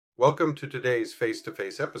Welcome to today's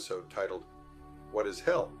face-to-face episode titled, What is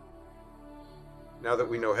Hell? Now that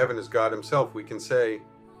we know heaven is God himself, we can say,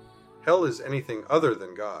 hell is anything other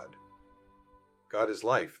than God. God is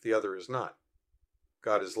life, the other is not.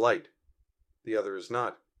 God is light, the other is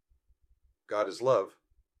not. God is love,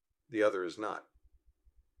 the other is not.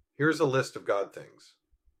 Here's a list of God things: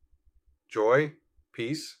 joy,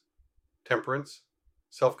 peace, temperance,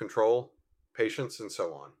 self-control, patience, and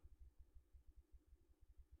so on.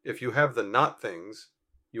 If you have the not things,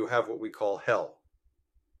 you have what we call hell.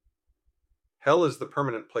 Hell is the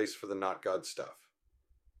permanent place for the not God stuff.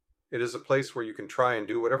 It is a place where you can try and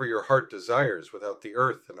do whatever your heart desires without the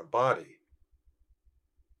earth and a body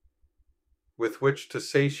with which to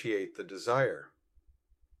satiate the desire.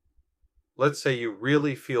 Let's say you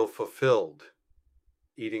really feel fulfilled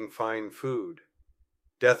eating fine food.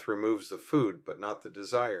 Death removes the food, but not the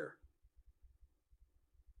desire.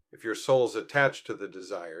 If your soul's attached to the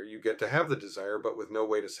desire, you get to have the desire, but with no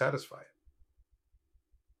way to satisfy it.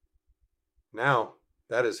 Now,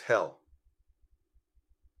 that is hell.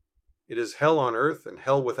 It is hell on earth and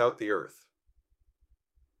hell without the earth.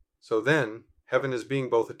 So then, heaven is being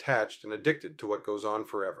both attached and addicted to what goes on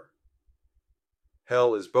forever.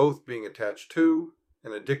 Hell is both being attached to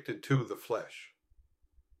and addicted to the flesh,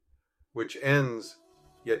 which ends,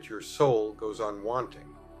 yet your soul goes on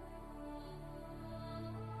wanting.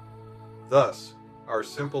 Thus, our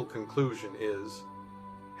simple conclusion is,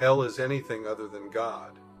 hell is anything other than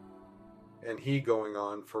God, and he going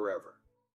on forever.